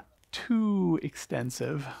not too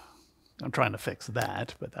extensive. I'm trying to fix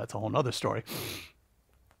that, but that's a whole nother story.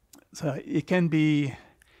 So it can be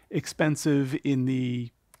expensive in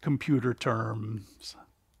the computer terms.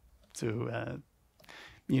 So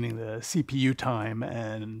meaning the CPU time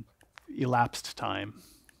and elapsed time.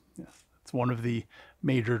 Yes, it's one of the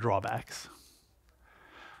major drawbacks.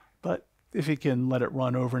 But if you can let it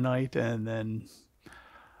run overnight and then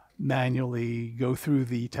manually go through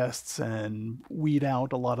the tests and weed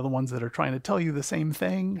out a lot of the ones that are trying to tell you the same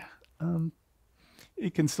thing,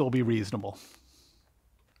 it can still be reasonable.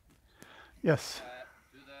 Yes?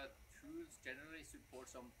 Do the tools generally support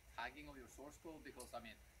some tagging of your source code? Because, I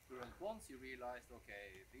mean, you run it once, you realized,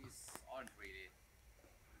 okay, these aren't really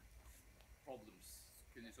problems.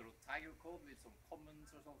 Can you sort of tag your code with some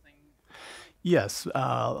comments or something? Yes,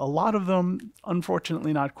 a lot of them,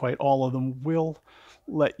 unfortunately not quite all of them, will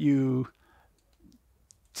let you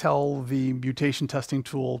tell the mutation testing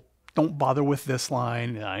tool, don't bother with this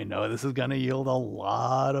line. I know this is going to yield a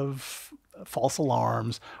lot of false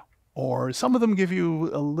alarms. Or some of them give you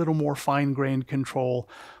a little more fine-grained control,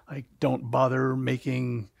 like don't bother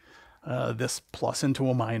making this plus into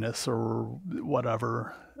a minus or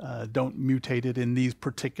whatever. Don't mutate it in these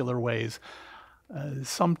particular ways.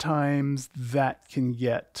 Sometimes that can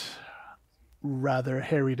get rather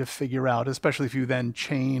hairy to figure out, especially if you then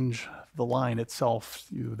change the line itself.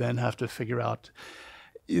 You then have to figure out,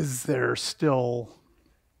 is there still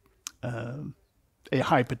a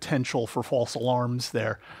high potential for false alarms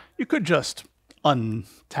there? You could just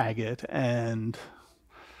untag it and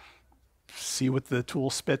see what the tool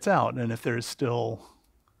spits out. And if there's still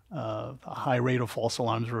a high rate of false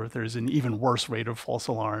alarms, or if there's an even worse rate of false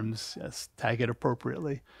alarms, yes, tag it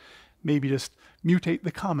appropriately. Maybe just mutate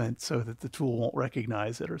the comment so that the tool won't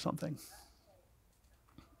recognize it or something.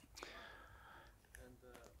 And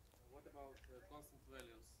what about constant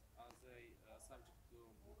values? Are they subject to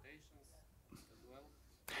mutations as well?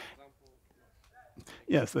 For example,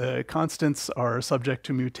 Yes, the constants are subject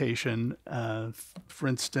to mutation. For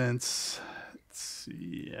instance, let's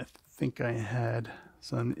see, I think I had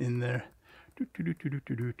some in there.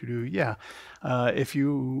 Yeah, if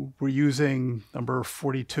you were using number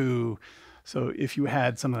 42, so if you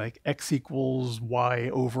had something like x equals y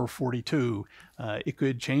over 42, it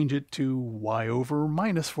could change it to y over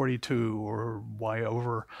minus 42 or y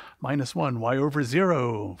over minus 1, y over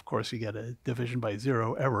 0. Of course, you get a division by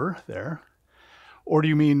 0 error there. Or do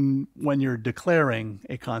you mean when you're declaring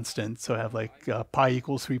a constant, so have like pi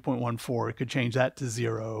equals 3.14, it could change that to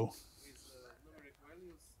 0. with numeric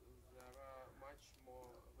values, there are much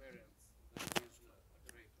more variants than with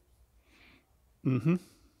operators. Mm-hmm.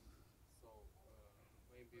 So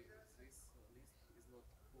maybe this list is not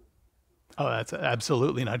full. Oh, that's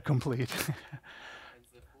absolutely not complete. And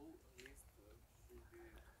the full list should be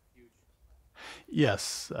huge.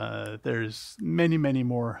 Yes, there's many, many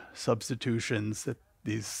more substitutions that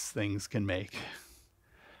these things can make.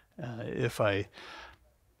 If I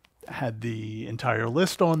had the entire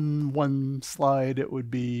list on one slide, it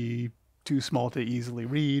would be too small to easily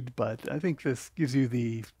read, but I think this gives you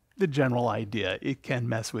the general idea. It can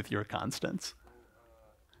mess with your constants.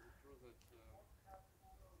 So is it true that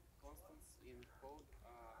constants in code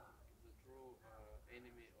are the true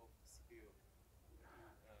enemy of CPU in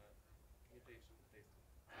mutation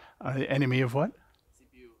testing? The enemy of what?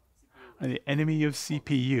 CPU. The enemy of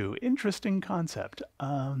CPU. Interesting concept.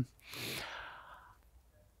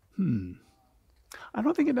 I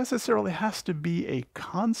don't think it necessarily has to be a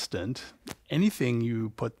constant. Anything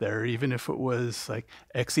you put there, even if it was like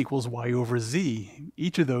x equals y over z,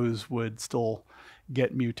 each of those would still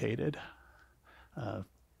get mutated.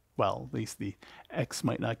 Well, at least the x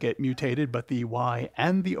might not get mutated, but the y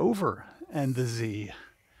and the over and the z.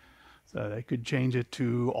 So they could change it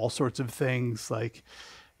to all sorts of things like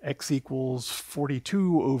x equals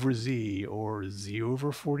 42 over z, or z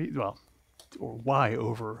over 40, well, or y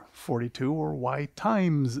over 42, or y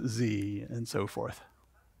times z, and so forth.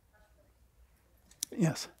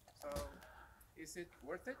 Yes? So, is it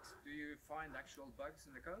worth it? Do you find actual bugs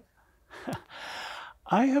in the code?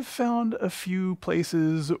 I have found a few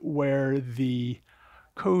places where the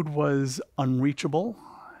code was unreachable,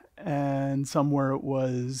 and some where it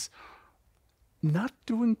was not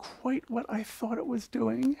doing quite what I thought it was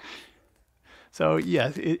doing. So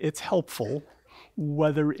yes, it's helpful.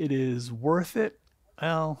 Whether it is worth it,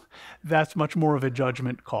 well, that's much more of a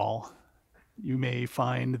judgment call. You may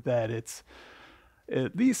find that it's,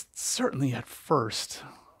 at least certainly at first,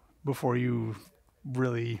 before you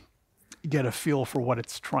really get a feel for what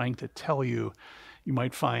it's trying to tell you, you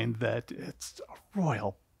might find that it's a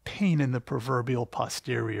royal pain in the proverbial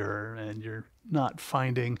posterior, and you're not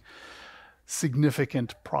finding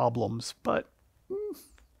significant problems. But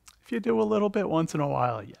if you do a little bit once in a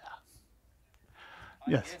while, yeah.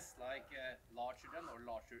 I Yes. guess like larger than or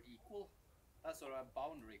larger equal that's sort of a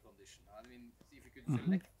boundary condition. I mean, if you could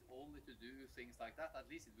select only to do things like that, at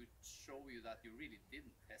least it would show you that you really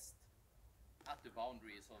didn't test at the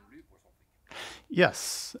boundaries on loop or something.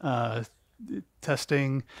 Yes,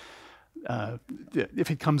 testing,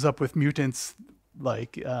 if it comes up with mutants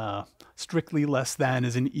like strictly less than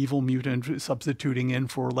is an evil mutant substituting in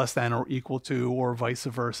for less than or equal to, or vice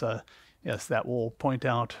versa, yes, that will point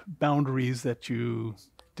out boundaries that you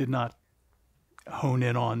did not home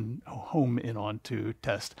in on to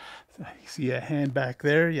test. I see a hand back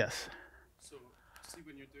there, yes. So, see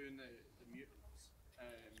when you're doing the mutants,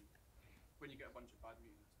 when you get a bunch of bad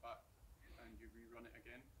mutants back and you rerun it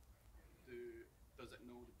again, does it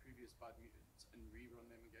know the previous bad mutants and rerun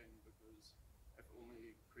them again? Because if it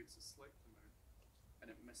only creates a select amount and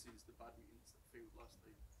it misses the bad mutants that failed last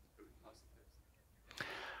time, it would pass the test.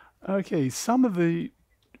 Okay, some of the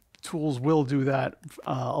tools will do that.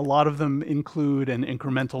 A lot of them include an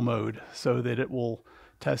incremental mode so that it will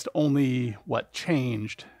test only what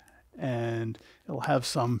changed, and it'll have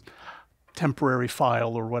some temporary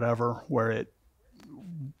file or whatever where it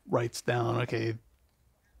writes down, okay,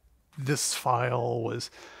 this file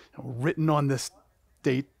was written on this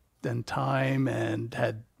date and time and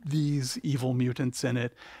had these evil mutants in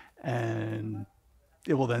it, and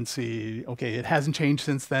it will then see, okay, it hasn't changed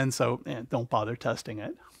since then, so don't bother testing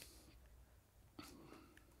it.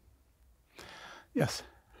 Yes?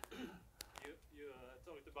 You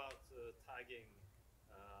talked about tagging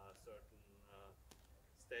certain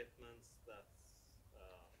statements that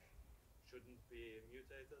shouldn't be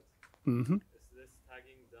mutated. Mm-hmm. Is this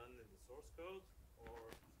tagging done in the source code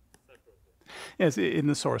or separately? Yes, in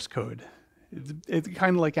the source code. It's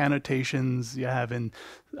kind of like annotations you have in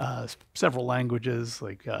several languages.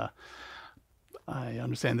 Like I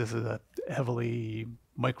understand this is a heavily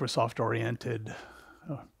Microsoft-oriented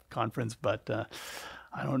conference, but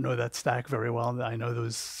I don't know that stack very well. I know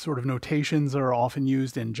those sort of notations are often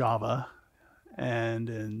used in Java and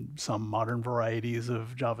in some modern varieties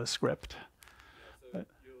of JavaScript. So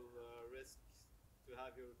you'll risk to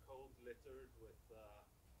have your code littered with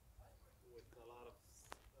a lot of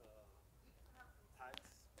tags?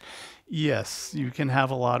 Yes, you can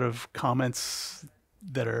have a lot of comments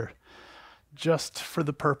that are just for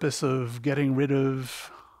the purpose of getting rid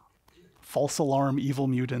of false alarm evil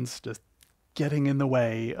mutants, just getting in the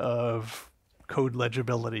way of code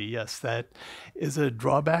legibility. Yes, that is a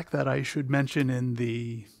drawback that I should mention in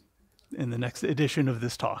the next edition of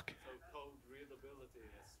this talk. So code readability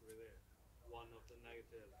is really one of the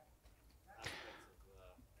negative aspects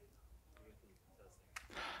of mutant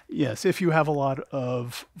testing. Yes, if you have a lot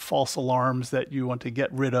of false alarms that you want to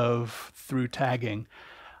get rid of through tagging,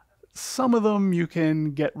 some of them you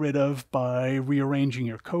can get rid of by rearranging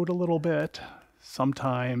your code a little bit.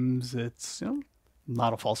 Sometimes it's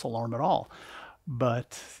not a false alarm at all.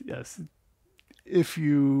 But yes, if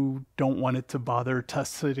you don't want it to bother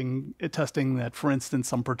testing that, for instance,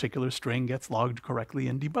 some particular string gets logged correctly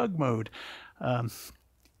in debug mode,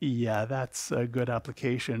 yeah, that's a good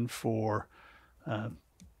application for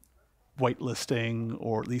whitelisting,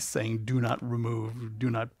 or at least saying do not remove, do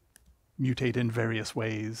not mutate in various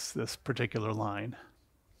ways this particular line.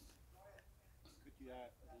 Could you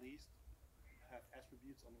at least have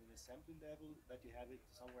attributes on an assembly level that you have it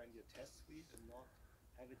somewhere in your test suite and not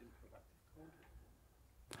have it in productive code?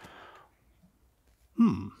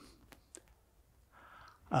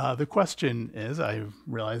 The question is, I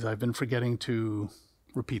realize I've been forgetting to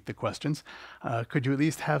repeat the questions. Could you at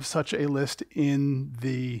least have such a list in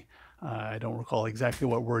the I don't recall exactly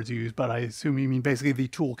what words you use, but I assume you mean basically the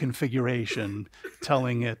tool configuration,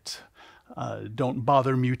 telling it don't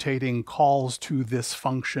bother mutating calls to this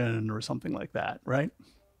function or something like that, right?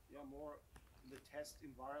 Yeah, more in the test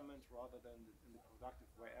environment rather than in the productive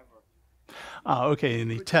wherever. Okay, in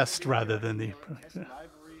the test rather than the... Test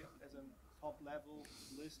library as a top-level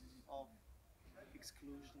list of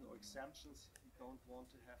exclusion or exemptions you don't want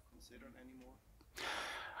to have considered anymore.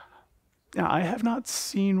 Yeah, I have not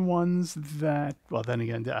seen ones that, well, then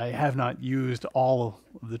again, I have not used all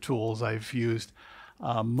of the tools. I've used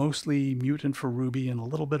mostly Mutant for Ruby and a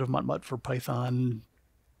little bit of MutMut for Python,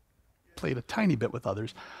 played a tiny bit with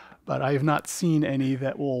others, but I have not seen any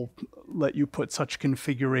that will let you put such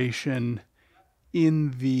configuration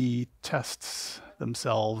in the tests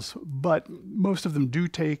themselves. But most of them do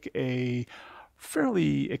take a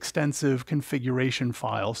fairly extensive configuration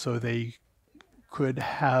file, so they could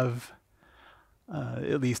have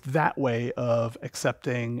at least that way of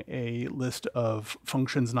accepting a list of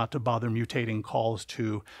functions not to bother mutating calls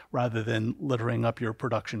to, rather than littering up your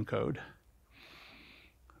production code.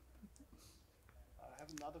 I have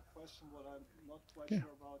another question. What I'm not quite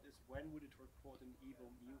sure about is when when would it report an evil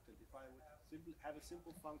mutant? If I would simply have a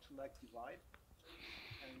simple function like divide,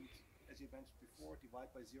 and as you mentioned before, divide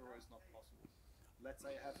by 0 is not possible. Let's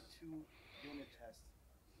say I have 2 unit tests.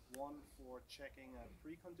 One for checking a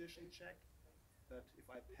precondition check, that if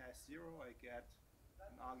I pass 0, I get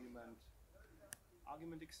an argument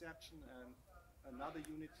exception, and another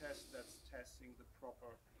unit test that's testing the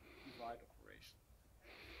proper divide operation.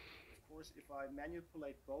 Of course, if I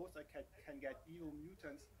manipulate both, I can get evil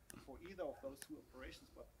mutants for either of those 2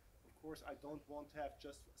 operations, but of course I don't want to have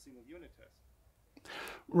just a single unit test.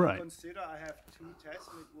 Right. Consider I have 2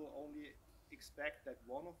 tests, and it will only expect that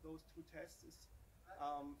one of those 2 tests is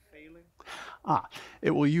failing.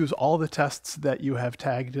 It will use all the tests that you have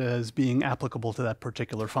tagged as being applicable to that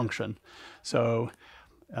particular function. So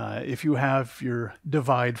if you have your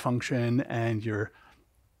divide function and your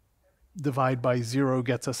divide by 0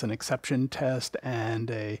 gets us an exception test, and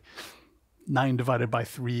a 9 divided by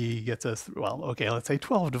 3 gets us, well, okay, let's say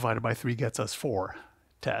 12 divided by 3 gets us 4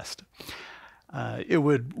 test. It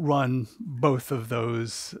would run both of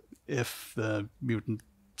those if the mutant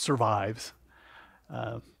survives.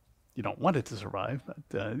 You don't want it to survive,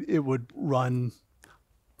 but it would run,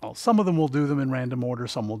 well, some of them will do them in random order,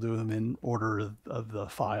 some will do them in order of the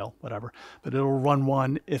file, whatever. But it'll run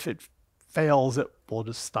one. If it fails, it will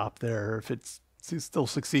just stop there. If it still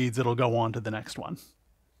succeeds, it'll go on to the next one.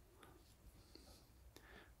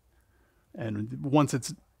 And once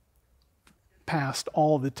it's passed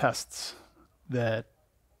all the tests that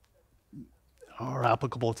are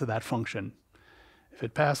applicable to that function, if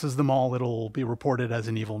it passes them all, it'll be reported as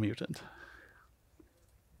an evil mutant.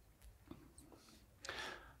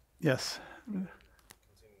 Yes? Continuing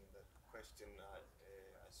that question,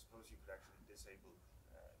 I suppose you could actually disable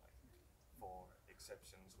for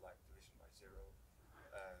exceptions like division by 0,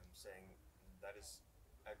 saying that is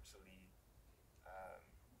actually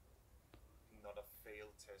not a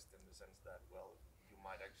failed test in the sense that, well, you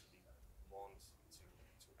might actually want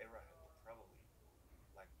to error handle, probably,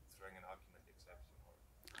 like throwing an argument exception or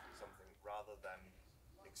something, rather than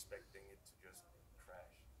expecting it to just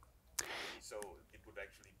crash. So it would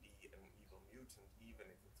actually be an evil mutant even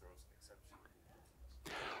if it throws an exception.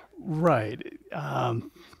 Right.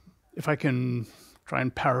 If I can try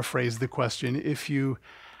and paraphrase the question, if you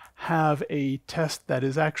have a test that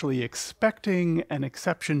is actually expecting an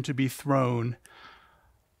exception to be thrown,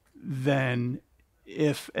 then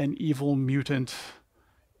if an evil mutant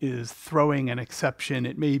is throwing an exception,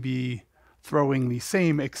 it may be throwing the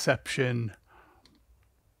same exception,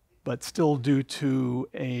 but still due to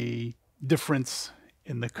a difference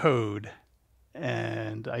in the code.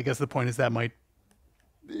 And I guess the point is that might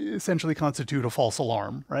essentially constitute a false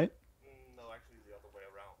alarm, right? No, actually the other way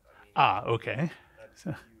around. Okay. So.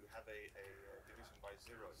 You have a division by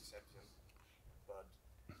 0 exception, but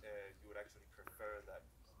you would actually prefer that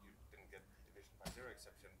you didn't get division by 0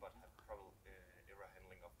 exception, but have probable error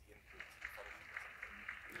handling of the input function,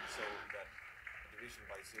 so that a division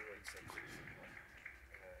by 0 exception should not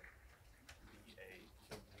be a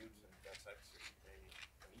killed mutant. That's actually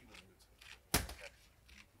an evil mutant.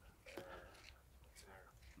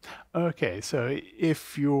 Okay, so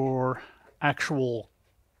if your actual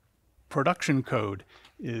production code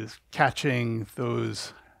is catching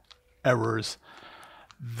those errors,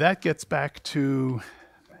 that gets back to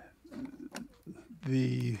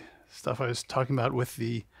the stuff I was talking about with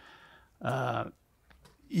the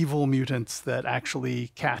evil mutants that actually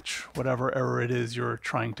catch whatever error it is you're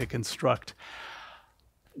trying to construct.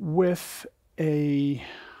 With a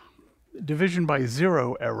division by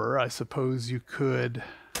 0 error, I suppose you could...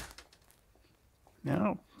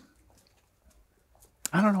 No,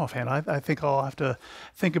 I don't know offhand. I think I'll have to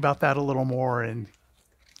think about that a little more and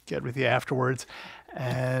get with you afterwards.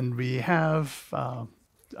 And we have a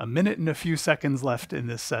minute and a few seconds left in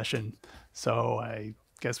this session. So I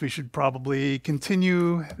guess we should probably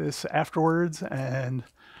continue this afterwards. And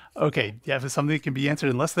okay, do you have something that can be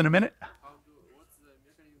answered in less than a minute? What's the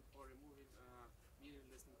mechanism for removing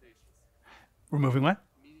meaningless mutations? Removing what?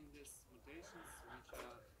 Meaningless mutations, which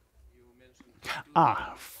you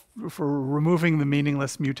mentioned. For removing the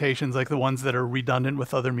meaningless mutations, like the ones that are redundant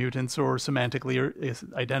with other mutants or semantically is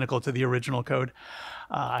identical to the original code.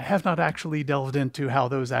 I have not actually delved into how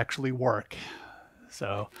those actually work.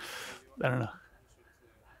 So, I don't know.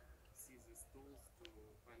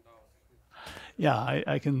 Yeah,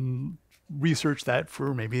 I can research that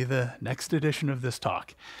for maybe the next edition of this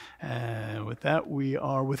talk. And with that, we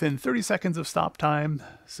are within 30 seconds of stop time.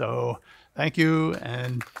 So thank you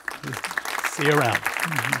and see you around.